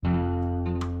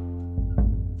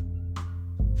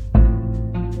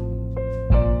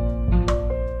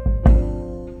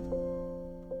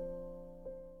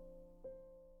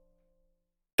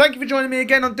Thank you for joining me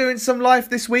again on Doing Some Life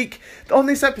this week. On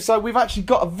this episode, we've actually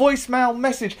got a voicemail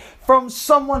message from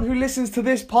someone who listens to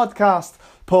this podcast.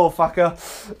 Poor fucker.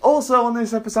 Also on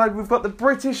this episode, we've got the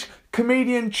British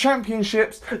Comedian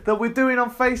Championships that we're doing on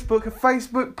Facebook,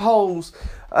 Facebook polls.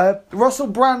 Russell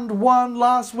Brand won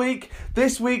last week.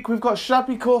 This week, we've got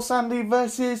Shabby Corsandi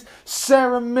versus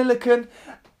Sarah Millican.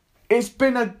 It's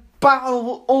been a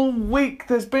battle all week.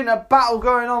 There's been a battle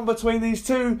going on between these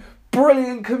two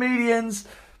brilliant comedians.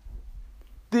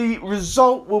 The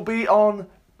result will be on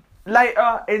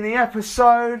later in the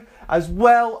episode, as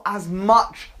well as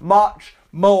much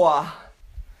more.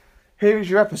 Here is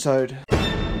your episode.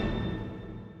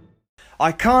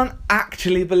 I can't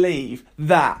actually believe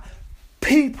that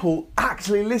people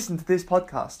actually listen to this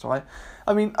podcast, right?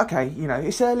 I mean, okay, you know,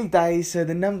 it's early days, so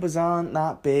the numbers aren't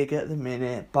that big at the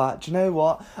minute, but do you know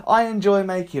what? I enjoy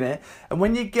making it, and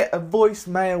when you get a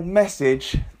voicemail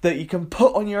message that you can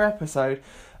put on your episode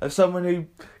of someone who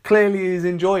clearly is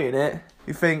enjoying it,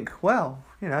 you think, well,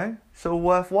 you know, it's all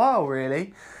worthwhile,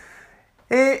 really.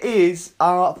 Here is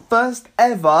our first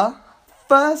ever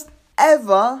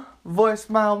voicemail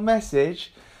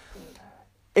message.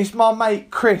 It's my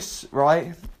mate Chris,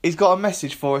 right? He's got a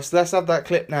message for us. Let's have that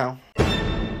clip now.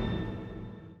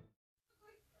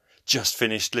 Just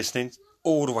finished listening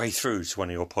all the way through to one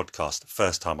of your podcasts. The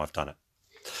first time I've done it.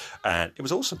 And it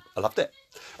was awesome. I loved it.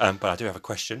 But I do have a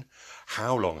question.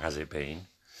 How long has it been?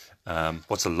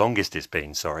 What's the longest it's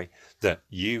been, that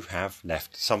you have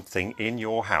left something in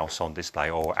your house on display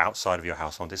or outside of your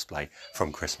house on display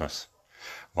from Christmas?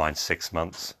 Mine's 6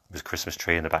 months. It was a Christmas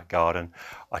tree in the back garden.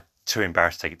 I'm too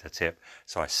embarrassed to take it to the tip,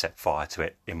 so I set fire to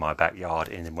it in my backyard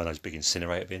in one of those big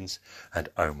incinerator bins. And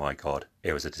oh my God,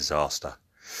 it was a disaster.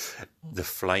 The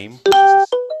flame was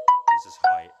as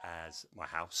high as my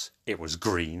house. It was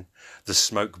green. The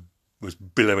smoke was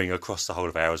billowing across the whole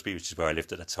of Aylesbury, which is where I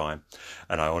lived at the time.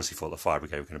 And I honestly thought the fire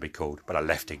brigade were going to be called, but I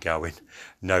left it going.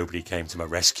 Nobody came to my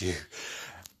rescue.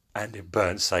 And it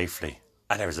burnt safely.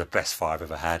 And it was the best fire I've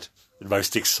ever had. The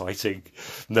most exciting,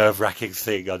 nerve-wracking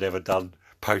thing I'd ever done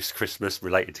post-Christmas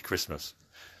related to Christmas.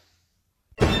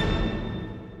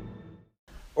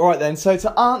 Alright then, so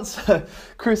to answer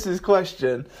Chris's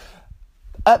question,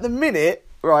 at the minute,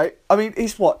 right, I mean,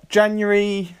 it's what,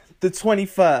 January the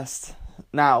 21st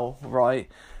now, right?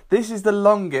 This is the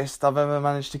longest I've ever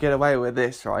managed to get away with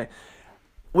this, right?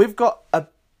 We've got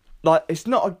it's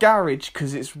not a garage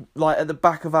because it's like at the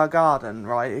back of our garden,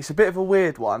 right? It's a bit of a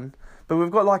weird one, but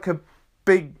we've got like a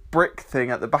big brick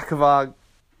thing at the back of our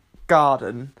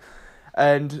garden,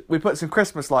 and we put some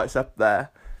Christmas lights up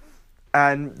there.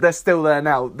 And they're still there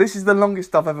now. This is the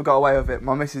longest I've ever got away with it.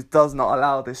 My missus does not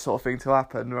allow this sort of thing to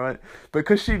happen, right?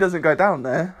 Because she doesn't go down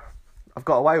there, I've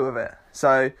got away with it.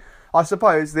 So I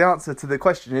suppose the answer to the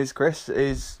question is, Chris,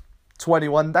 is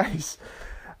 21 days.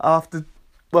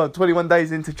 21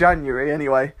 days into January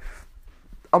anyway.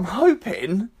 I'm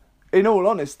hoping, in all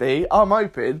honesty,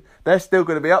 they're still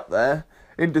going to be up there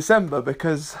in December,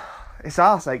 because it's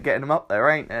arse-ache getting them up there,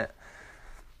 ain't it?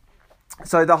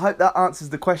 So I hope that answers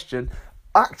the question.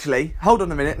 Actually, hold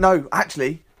on a minute. No,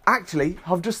 actually,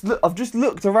 I've just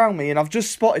looked around me and I've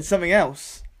just spotted something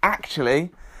else.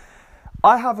 Actually,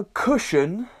 I have a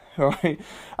cushion, right?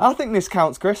 I think this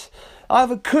counts, Chris. I have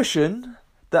a cushion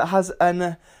that has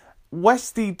an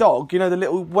Westie dog, you know, the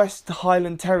little West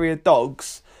Highland Terrier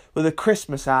dogs with a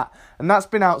Christmas hat, and that's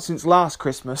been out since last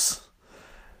Christmas.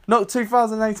 Not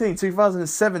 2018,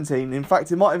 2017. In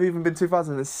fact, it might have even been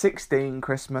 2016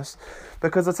 Christmas.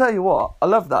 Because I tell you what, I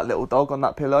love that little dog on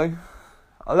that pillow.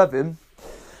 I love him.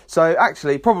 So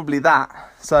actually, probably that.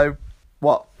 So,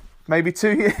 what? Maybe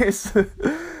 2 years?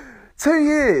 2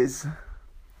 years!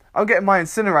 I'm getting my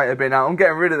incinerator bin out. I'm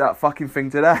getting rid of that fucking thing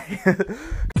today.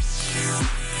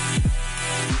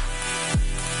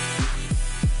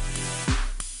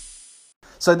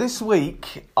 So this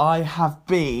week, I have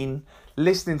been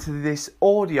listening to this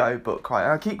audio book,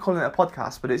 right? I keep calling it a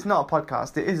podcast, but it's not a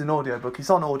podcast. It is an audio book.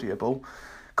 It's on Audible,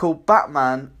 called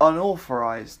Batman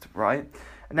Unauthorized, right?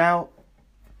 Now,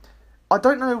 I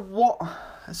don't know what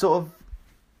sort of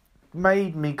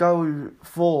made me go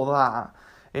for that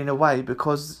in a way,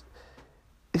 because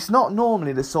it's not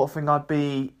normally the sort of thing I'd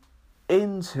be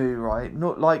into, right?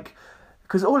 Not like,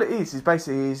 because all it is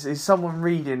basically is someone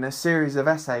reading a series of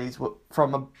essays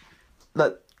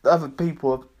that other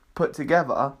people have put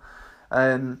together,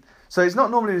 and so it's not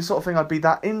normally the sort of thing I'd be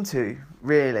that into,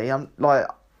 really. I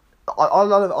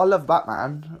love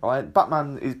Batman, right?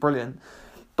 Batman is brilliant,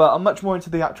 but I'm much more into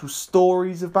the actual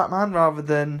stories of Batman rather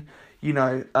than, you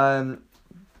know,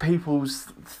 people's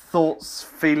thoughts,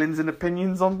 feelings and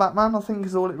opinions on Batman, I think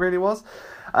is all it really was.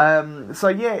 So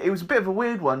yeah, it was a bit of a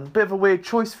weird one, bit of a weird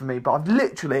choice for me, but I've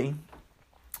literally,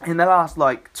 in the last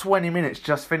 20 minutes,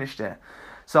 just finished it.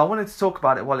 So I wanted to talk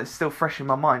about it while it's still fresh in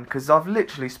my mind, because I've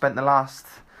literally spent the last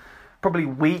probably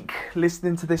week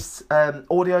listening to this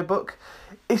audiobook.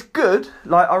 It's good.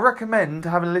 I recommend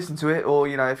having a listen to it, or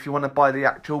if you want to buy the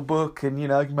actual book and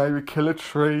maybe kill a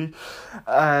tree,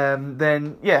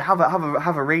 then yeah,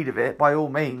 have a read of it by all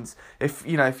means. If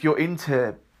you're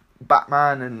into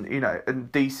Batman and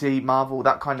and DC, Marvel,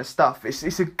 that kind of stuff, it's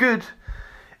good.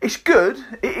 It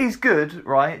is good,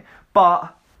 right?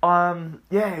 But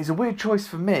yeah, it's a weird choice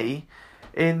for me,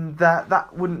 in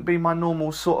that wouldn't be my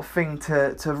normal sort of thing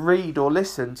to read or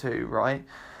listen to, right?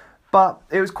 But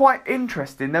it was quite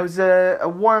interesting. There was a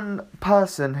one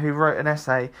person who wrote an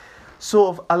essay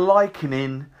sort of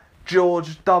likening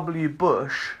George W.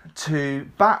 Bush to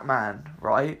Batman,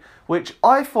 right? Which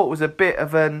I thought was a bit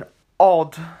of an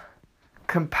odd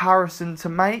comparison to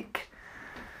make.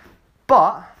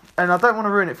 But, and I don't want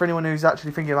to ruin it for anyone who's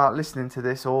actually thinking about listening to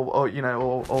this or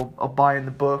buying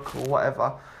the book or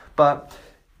whatever, but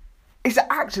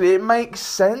it makes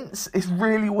sense. It's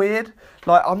really weird.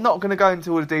 I'm not going to go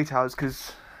into all the details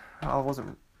because I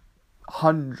wasn't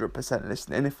 100%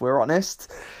 listening, if we're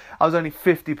honest. I was only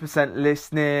 50%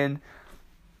 listening,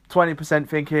 20%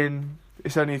 thinking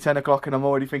it's only 10 o'clock and I'm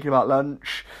already thinking about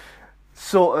lunch.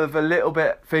 Sort of a little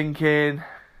bit thinking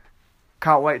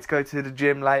can't wait to go to the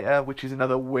gym later, which is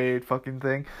another weird fucking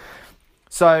thing.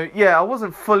 So yeah, I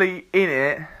wasn't fully in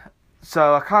it,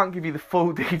 so I can't give you the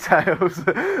full details.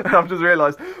 And I've just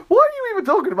realised, why are you even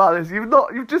talking about this?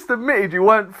 You've just admitted you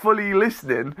weren't fully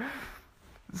listening.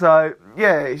 So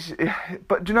yeah,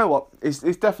 but do you know what? It's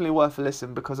definitely worth a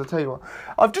listen, because I tell you what,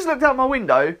 I've just looked out my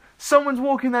window. Someone's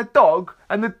walking their dog,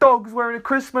 and the dog's wearing a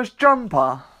Christmas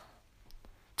jumper.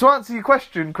 To answer your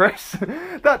question, Chris,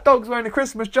 that dog's wearing a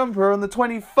Christmas jumper on the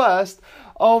 21st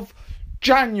of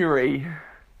January.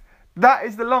 That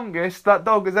is the longest that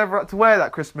dog has ever had to wear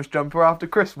that Christmas jumper after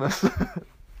Christmas.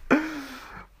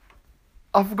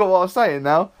 I forgot what I was saying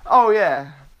now. Oh,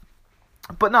 yeah.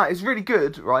 But no, it's really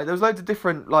good, right? There was loads of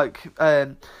different,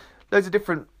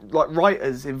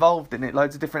 writers involved in it,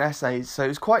 loads of different essays. So it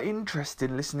was quite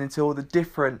interesting listening to all the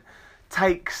different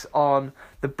takes on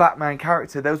the Batman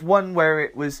character. There was one where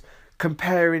it was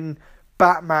comparing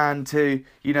Batman to,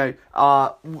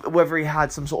 whether he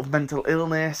had some sort of mental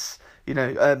illness,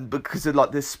 because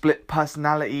of the split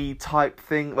personality type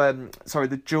thing.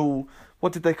 The dual,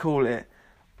 what did they call it?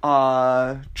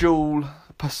 Dual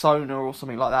persona or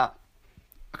something like that.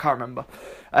 I can't remember.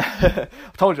 I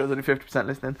told you I was only 50%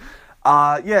 listening.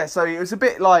 Yeah, so it was a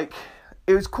bit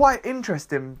it was quite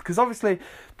interesting, because obviously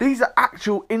these are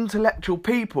actual intellectual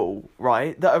people,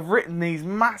 right, that have written these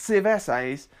massive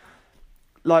essays,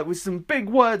 with some big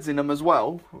words in them as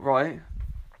well, right?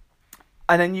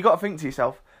 And then you got to think to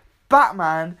yourself,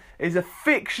 Batman is a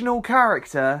fictional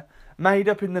character made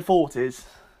up in the 40s.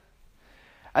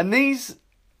 And these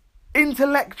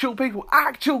intellectual people,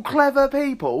 actual clever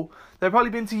people, they've probably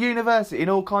been to university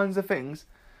and all kinds of things,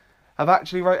 have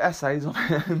actually wrote essays on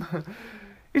him.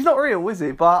 He's not real, is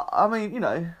he? But I mean,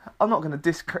 I'm not going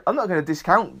to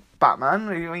discount Batman.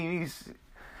 I mean,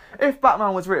 if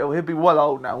Batman was real, he'd be well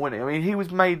old now, wouldn't he? I mean, he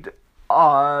was made,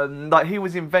 he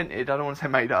was invented. I don't want to say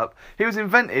made up. He was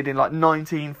invented in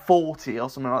 1940 or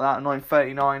something like that,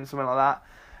 1939, something like that.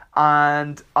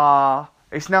 And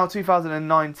it's now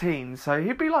 2019, so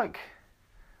he'd be I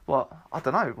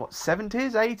don't know,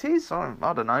 70s, 80s?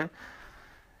 I don't know.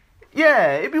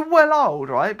 Yeah, he'd be well old,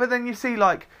 right? But then you see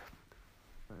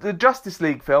the Justice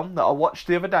League film that I watched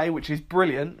the other day, which is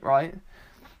brilliant, right?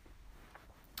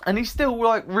 And he's still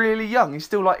really young. He's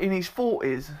still in his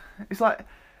 40s. It's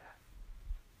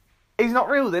he's not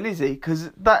real then, is he? Because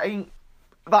that ain't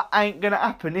gonna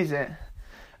happen, is it?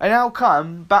 And how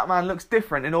come Batman looks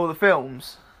different in all the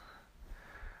films?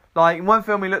 In one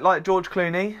film he looked like George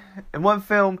Clooney. In one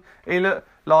film he looked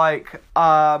like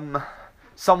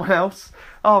someone else.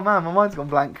 Oh man, my mind's gone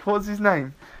blank. What's his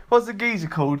name? What's the geezer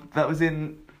called that was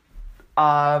in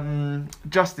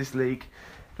Justice League?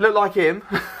 Looked like him,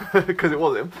 because it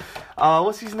was him.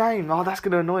 What's his name? Oh, that's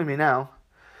going to annoy me now.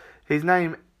 His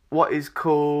name, what is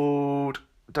called...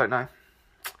 Don't know.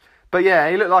 But yeah,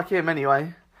 he looked like him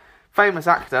anyway. Famous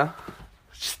actor.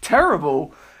 It's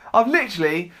terrible. I've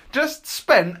literally just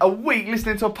spent a week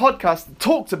listening to a podcast that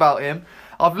talked about him.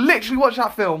 I've literally watched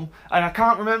that film, and I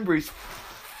can't remember his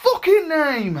fucking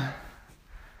name.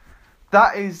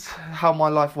 That is how my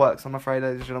life works, I'm afraid,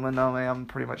 ladies and gentlemen. No, I'm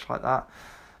pretty much like that.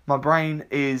 My brain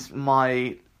is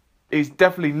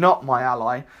definitely not my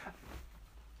ally.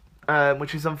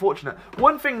 which is unfortunate.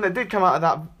 One thing that did come out of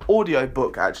that audio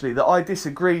book, actually, that I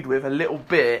disagreed with a little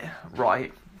bit,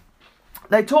 right?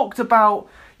 They talked about,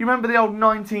 you remember the old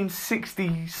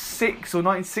 1966 or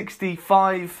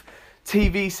 1965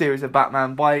 TV series of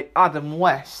Batman by Adam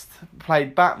West,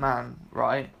 played Batman,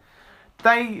 right?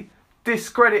 They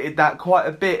discredited that quite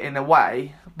a bit in a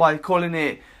way by calling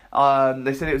it,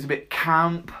 they said it was a bit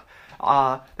camp.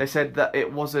 They said that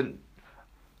it wasn't,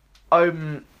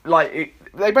 they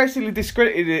basically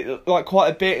discredited it like quite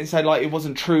a bit and said like it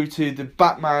wasn't true to the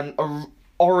Batman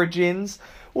origins,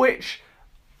 which,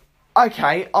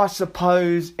 okay, I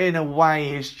suppose in a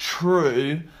way is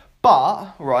true,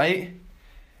 but, right,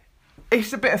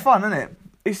 it's a bit of fun, isn't it?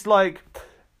 It's like,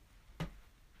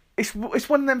 it's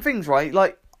one of them things, right?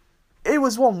 Like, it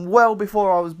was one well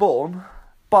before I was born,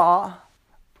 but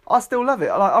I still love it.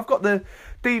 Like, I've got the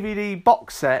DVD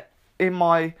box set in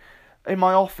my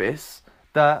office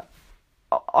that,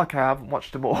 okay, I haven't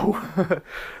watched them all,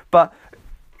 but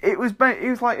it was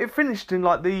like, it finished in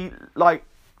like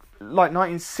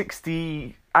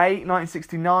 1968,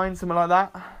 1969, something like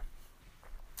that.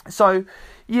 So,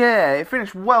 yeah, it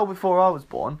finished well before I was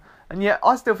born, and yet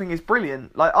I still think it's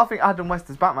brilliant. Like, I think Adam West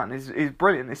as Batman is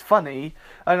brilliant. It's funny,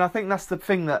 and I think that's the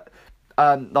thing that,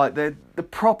 like, the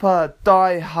proper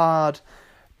die-hard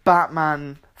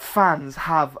Batman fans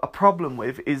have a problem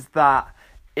with, is that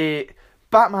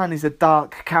Batman is a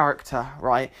dark character,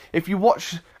 right? If you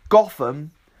watch Gotham,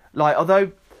 like,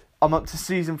 although I'm up to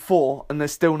season 4 and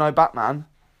there's still no Batman,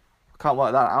 I can't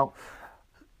work that out,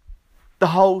 the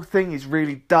whole thing is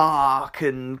really dark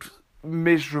and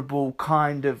miserable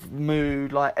kind of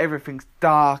mood. Like, everything's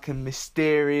dark and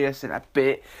mysterious and a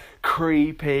bit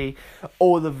creepy.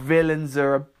 All the villains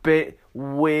are a bit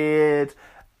weird.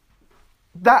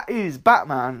 That is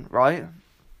Batman, right?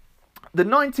 The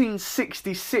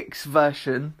 1966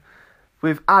 version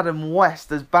with Adam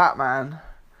West as Batman,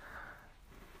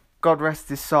 God rest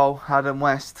his soul, Adam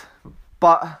West,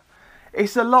 but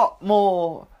it's a lot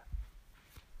more.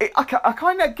 I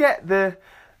kind of get the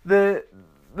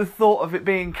thought of it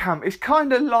being camp. It's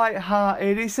kind of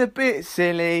light-hearted. It's a bit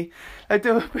silly. They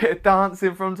do a bit of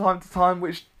dancing from time to time,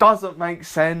 which doesn't make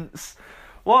sense.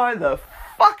 Why the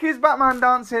fuck is Batman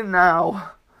dancing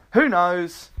now? Who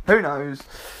knows?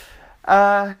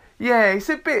 Yeah, it's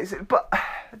a bit. But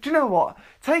do you know what?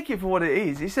 Take it for what it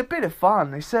is. It's a bit of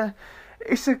fun. It's a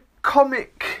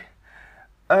comic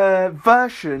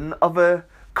version of a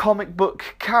comic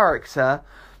book character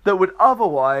that would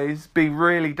otherwise be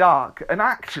really dark. And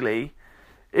actually,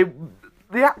 the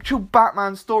actual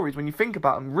Batman stories, when you think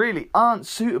about them, really aren't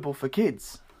suitable for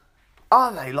kids.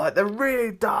 Are they? Like, they're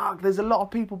really dark. There's a lot of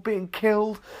people being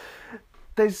killed.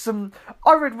 There's some...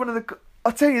 I read one of the...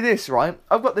 I'll tell you this, right?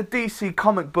 I've got the DC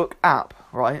comic book app,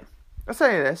 right? I'll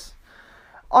tell you this.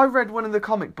 I read one of the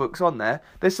comic books on there.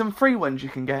 There's some free ones you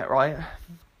can get, right?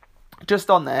 Just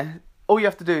on there. All you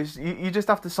have to do is, you just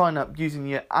have to sign up using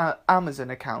your Amazon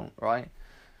account, right?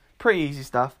 Pretty easy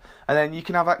stuff. And then you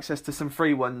can have access to some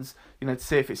free ones, to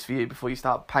see if it's for you before you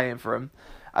start paying for them.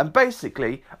 And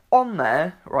basically, on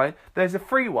there, right, there's a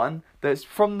free one that's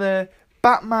from the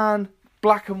Batman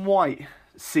Black and White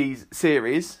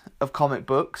series of comic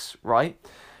books, right?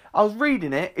 I was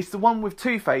reading it. It's the one with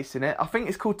Two-Face in it. I think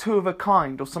it's called Two of a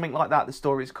Kind or something like that, the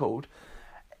story's called.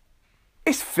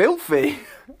 It's filthy.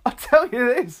 I'll tell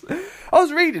you this. I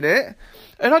was reading it,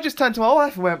 and I just turned to my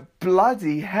wife and went,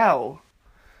 bloody hell.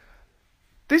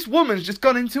 This woman's just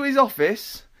gone into his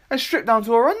office and stripped down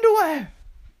to her underwear.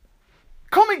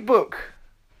 Comic book.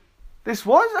 This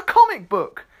was a comic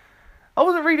book. I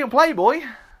wasn't reading Playboy.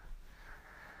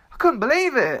 I couldn't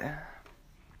believe it.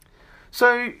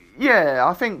 So, yeah,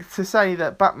 I think to say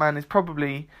that Batman is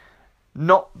probably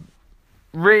not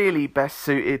really best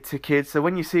suited to kids. So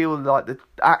when you see all like the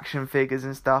action figures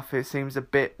and stuff, it seems a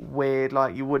bit weird.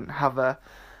 Like, you wouldn't have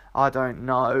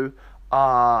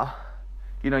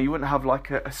you wouldn't have like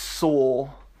a Saw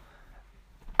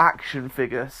action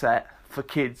figure set for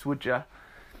kids, would you?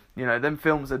 Them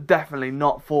films are definitely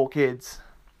not for kids.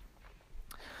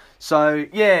 So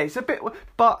yeah, it's a bit,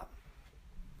 but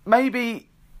maybe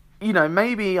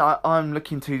I'm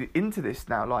looking into this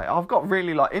now. Like, I've got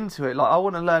really into it. Like, I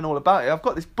want to learn all about it. I've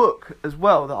got this book as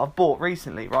well that I've bought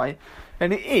recently, right?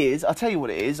 And it is, I'll tell you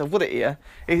what it is. I've got it here.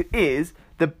 It is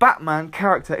the Batman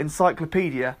Character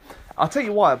Encyclopedia. I'll tell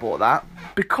you why I bought that.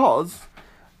 Because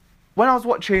when I was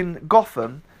watching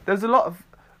Gotham, there's a lot of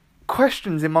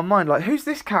questions in my mind. Like, who's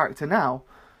this character now?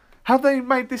 Have they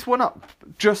made this one up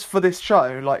just for this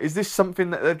show? Like, is this something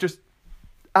that they've just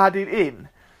added in?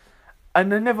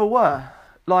 And they never were.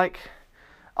 Like,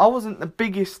 I wasn't the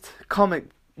biggest comic...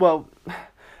 Well,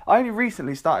 I only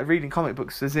recently started reading comic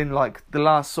books, as in like the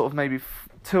last sort of maybe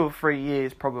 2 or 3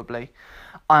 years probably,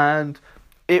 and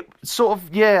it sort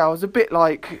of, I was a bit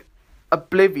like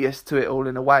oblivious to it all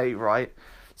in a way, right?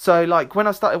 So like when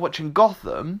I started watching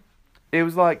Gotham, it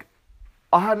was like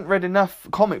I hadn't read enough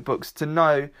comic books to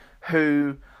know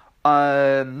who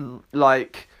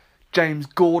like James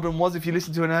Gordon was. If you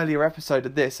listen to an earlier episode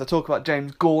of this, I talk about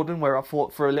James Gordon, where I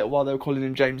thought for a little while they were calling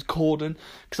him James Corden,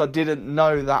 because I didn't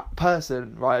know that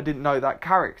person, right? I didn't know that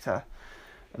character.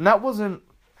 And that wasn't,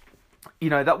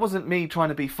 that wasn't me trying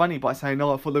to be funny by saying,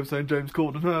 I thought they were saying James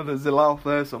Corden, there's a laugh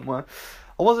there somewhere.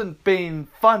 I wasn't being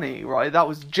funny, right? That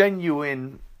was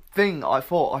genuine thing I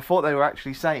thought. I thought they were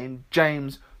actually saying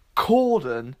James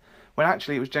Corden, when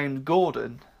actually it was James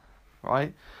Gordon,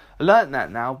 right? I learnt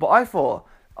that now, but I thought,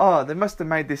 they must have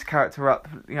made this character up,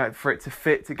 for it to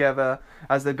fit together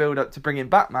as they build up to bringing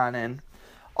Batman in.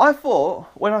 I thought,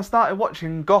 when I started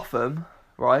watching Gotham,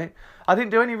 right, I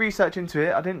didn't do any research into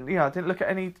it. I didn't look at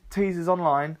any teasers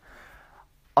online.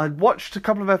 I watched a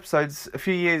couple of episodes a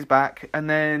few years back, and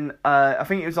then I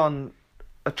think it was on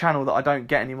a channel that I don't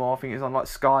get anymore. I think it was on like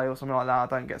Sky or something like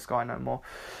that. I don't get Sky no more.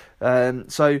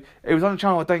 So it was on a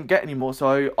channel I don't get anymore.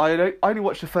 So I only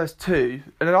watched the first 2,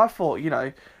 and then I thought,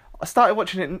 I started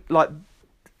watching it like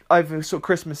over sort of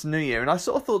Christmas and New Year, and I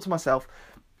sort of thought to myself,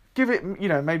 give it,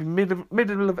 maybe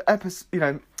middle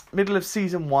of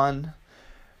season 1,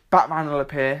 Batman will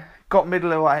appear. Got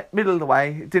middle of the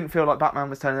way. It didn't feel like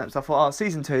Batman was turning up, so I thought,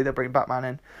 season 2 they'll bring Batman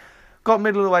in. Got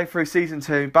middle of the way through season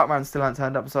 2, Batman still hadn't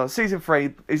turned up, so season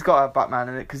 3 he's got to have Batman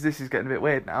in it, because this is getting a bit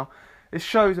weird now. This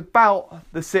show's about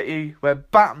the city where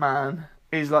Batman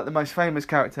is like the most famous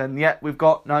character, and yet we've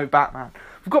got no Batman.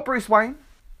 We've got Bruce Wayne.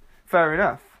 Fair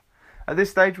enough. At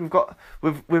this stage, we've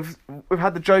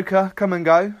had the Joker come and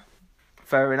go.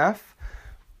 Fair enough.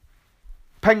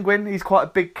 Penguin, he's quite a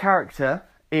big character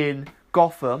in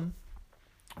Gotham.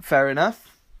 Fair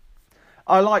enough.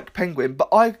 I like Penguin, but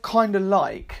I kind of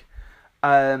like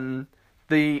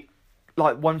the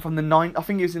one from the I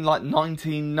think it was in like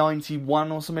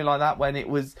 1991 or something like that, when it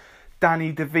was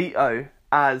Danny DeVito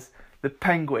as the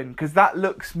Penguin, because that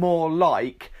looks more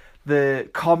like the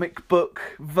comic book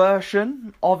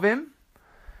version of him.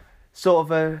 Sort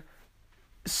of a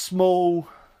small,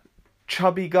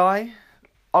 chubby guy.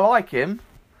 I like him.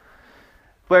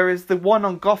 Whereas the one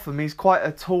on Gotham, he's quite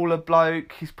a taller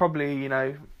bloke. He's probably,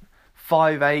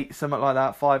 5'8", something like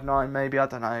that, 5'9", maybe, I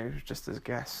don't know, just as a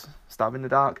guess. Stab in the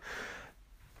dark.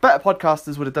 Better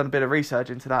podcasters would have done a bit of research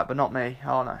into that, but not me.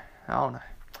 Oh no.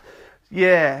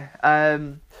 Yeah.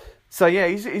 So yeah,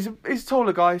 he's a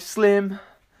taller guy, slim.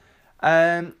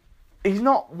 He's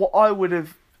not what I would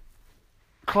have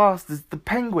classed as the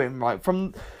Penguin, right?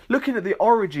 From looking at the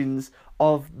origins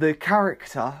of the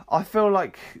character, I feel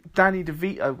like Danny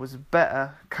DeVito was a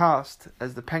better cast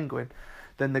as the Penguin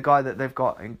than the guy that they've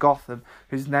got in Gotham,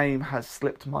 whose name has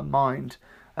slipped my mind.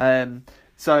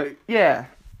 So yeah,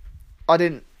 I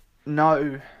don't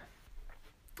know.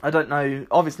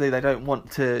 Obviously, they don't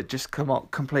want to just come up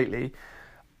completely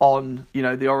on,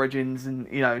 the origins and,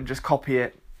 and just copy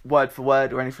it word for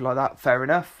word or anything like that. Fair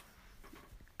enough.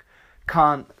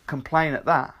 Can't complain at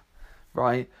that,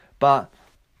 right? But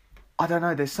I don't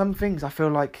know. There's some things I feel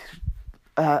like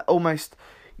almost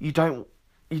you don't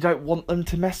want them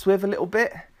to mess with a little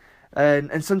bit,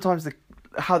 and sometimes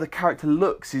how the character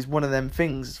looks is one of them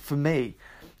things for me.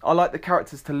 I like the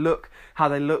characters to look how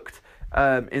they looked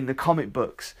in the comic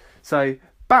books. So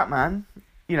Batman,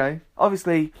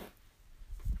 obviously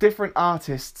different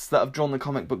artists that have drawn the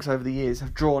comic books over the years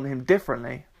have drawn him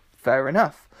differently. Fair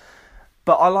enough.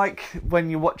 But I like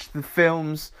when you watch the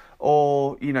films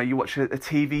or, you watch a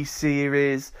TV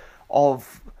series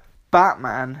of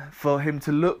Batman, for him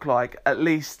to look like at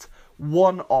least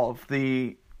one of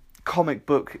the comic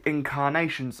book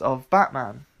incarnations of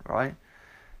Batman, right?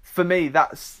 For me,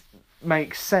 that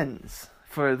makes sense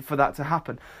for that to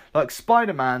happen. Like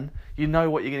Spider-Man, you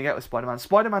know what you're going to get with Spider-Man.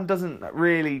 Spider-Man doesn't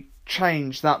really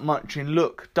change that much in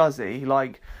look, does he?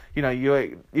 Like,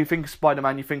 you think of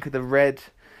Spider-Man, you think of the red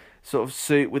sort of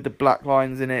suit with the black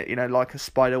lines in it, like a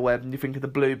spider web, and you think of the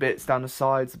blue bits down the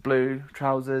sides, the blue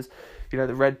trousers,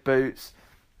 the red boots.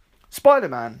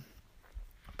 Spider-Man.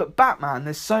 But Batman,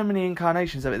 there's so many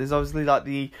incarnations of it. There's obviously like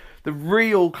the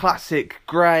real classic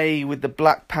grey with the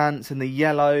black pants and the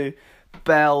yellow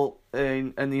belt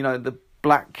and the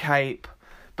black cape.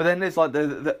 But then there's like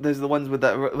there's the ones with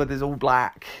where there's all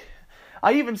black.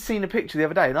 I even seen a picture the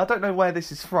other day, and I don't know where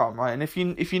this is from, right? And if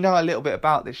you know a little bit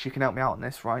about this, you can help me out on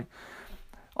this, right?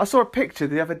 I saw a picture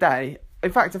the other day.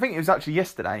 In fact, I think it was actually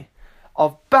yesterday,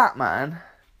 of Batman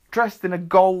dressed in a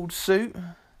gold suit.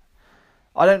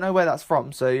 I don't know where that's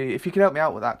from, so if you can help me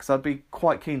out with that, because I'd be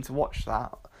quite keen to watch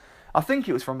that. I think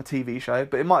it was from a TV show,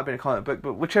 but it might have been a comic book.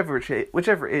 But whichever it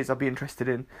is, I'd be interested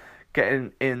in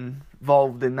getting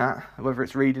involved in that, whether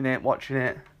it's reading it, watching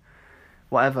it,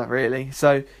 whatever, really.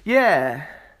 So yeah,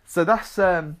 so that's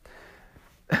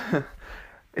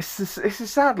it's a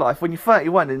sad life when you're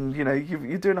 31 and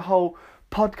you're doing a whole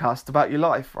podcast about your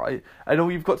life, right? And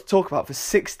all you've got to talk about for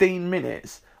 16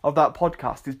 minutes of that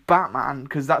podcast is Batman,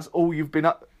 because that's all you've been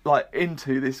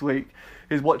into this week,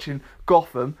 is watching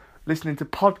Gotham, listening to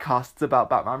podcasts about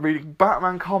Batman, reading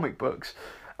Batman comic books.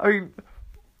 I mean,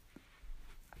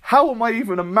 how am I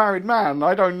even a married man?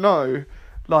 I don't know.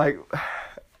 Like,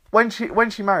 when she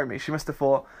married me, she must have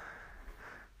thought,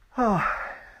 oh,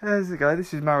 there's a guy,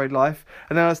 this is married life.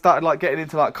 And then I started getting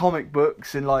into comic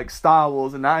books and Star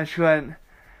Wars and that, and she went,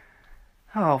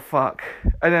 oh fuck.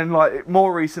 And then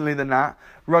more recently than that,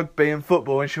 rugby and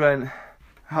football, and she went,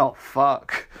 oh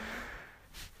fuck.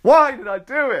 Why did I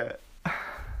do it?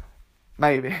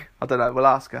 Maybe. I don't know. We'll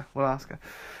ask her.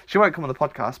 She won't come on the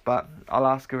podcast, but I'll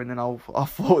ask her and then I'll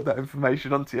forward that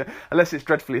information onto you. Unless it's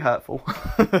dreadfully hurtful.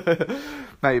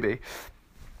 Maybe.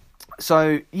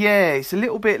 So, yeah, it's a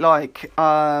little bit like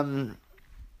Batman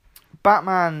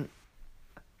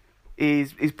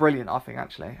is brilliant, I think,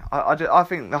 actually. I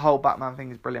think the whole Batman thing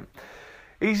is brilliant.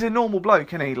 He's a normal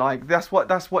bloke, isn't he? That's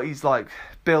what he's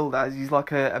billed as. He's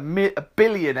a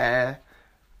billionaire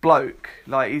bloke.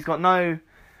 He's got no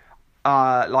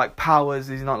powers.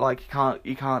 He's not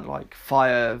he can't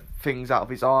fire things out of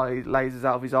his eyes, lasers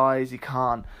out of his eyes. He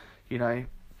can't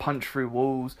punch through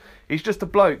walls. He's just a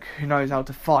bloke who knows how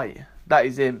to fight. That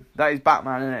is him. That is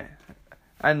Batman, isn't it?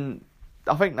 And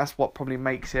I think that's what probably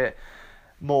makes it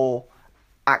more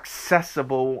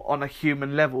accessible on a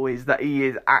human level, is that he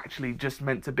is actually just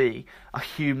meant to be a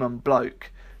human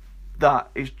bloke that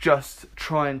is just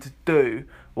trying to do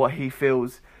what he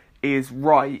feels is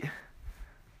right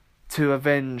to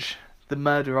avenge the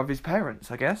murder of his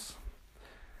parents, I guess.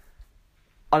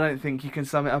 I don't think you can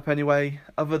sum it up any way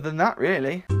other than that,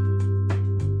 really.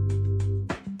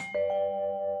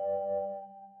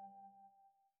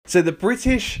 So the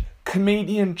British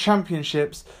Comedian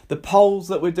Championships, the polls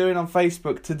that we're doing on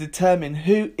Facebook to determine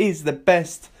who is the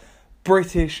best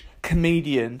British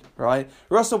comedian, right?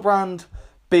 Russell Brand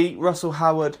beat Russell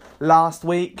Howard last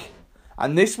week,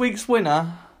 and this week's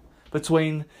winner,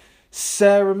 between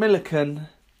Sarah Millican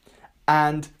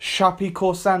and Shapi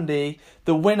Khorsandi,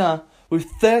 the winner with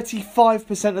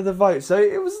 35% of the vote. So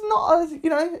it was not,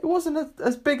 it wasn't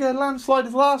as big a landslide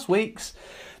as last week's.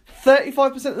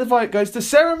 35% of the vote goes to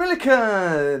Sarah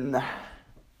Millican.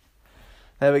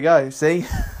 There we go, see?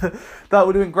 That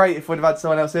would have been great if we'd have had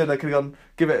someone else here. They could have gone,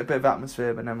 give it a bit of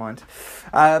atmosphere, but never mind.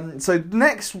 So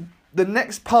the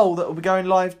next poll that will be going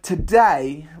live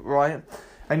today, right?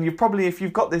 And if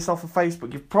you've got this off of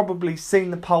Facebook, you've probably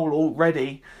seen the poll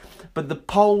already. But the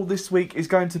poll this week is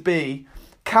going to be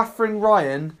Catherine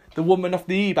Ryan, the woman off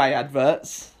the eBay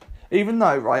adverts. Even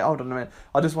though, right, hold on a minute,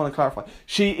 I just want to clarify.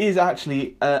 She is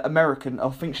actually American, I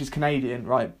think she's Canadian,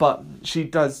 right? But she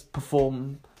does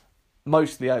perform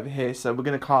mostly over here, so we're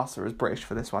going to class her as British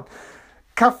for this one.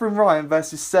 Catherine Ryan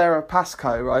versus Sarah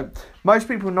Pascoe, right? Most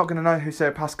people are not going to know who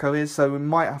Sarah Pascoe is, so we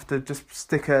might have to just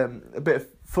stick a bit of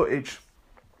footage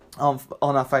on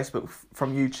our Facebook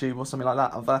from YouTube or something like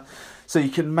that of her, so you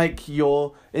can make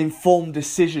your informed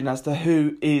decision as to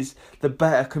who is the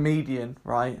better comedian,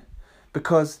 right?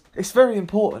 Because it's very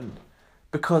important,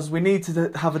 because we need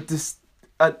to have an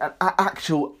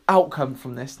actual outcome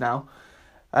from this now.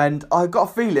 And I've got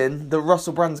a feeling that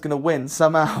Russell Brand's going to win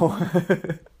somehow.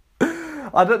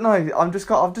 I don't know. I've just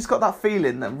got that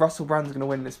feeling that Russell Brand's going to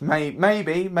win this.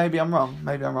 Maybe I'm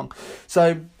wrong.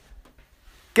 So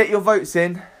get your votes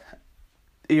in.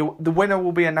 The winner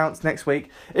will be announced next week.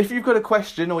 If you've got a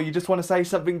question or you just want to say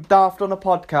something daft on a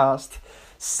podcast,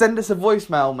 send us a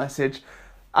voicemail message.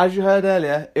 As you heard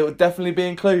earlier, it will definitely be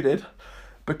included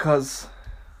because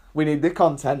we need the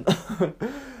content.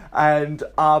 And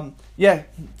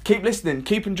keep listening,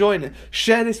 keep enjoying it.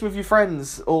 Share this with your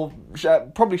friends, or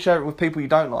probably share it with people you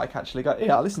don't like. Actually, go,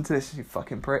 yeah, listen to this, you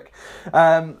fucking prick.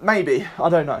 Maybe, I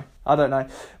don't know.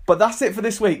 But that's it for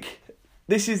this week.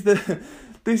 This is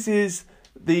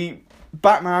the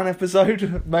Batman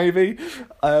episode, maybe.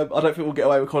 I don't think we'll get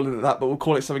away with calling it that, but we'll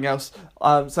call it something else.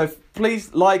 So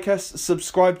please like us,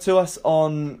 subscribe to us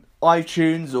on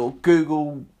iTunes or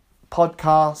Google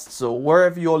Podcasts or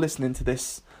wherever you're listening to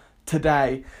this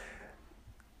today.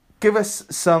 Give us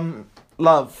some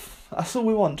love. That's all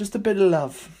we want, just a bit of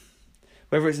love.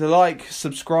 Whether it's a like,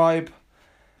 subscribe,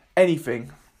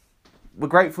 anything. We're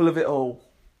grateful of it all.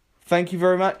 Thank you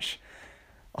very much.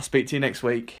 I'll speak to you next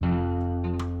week.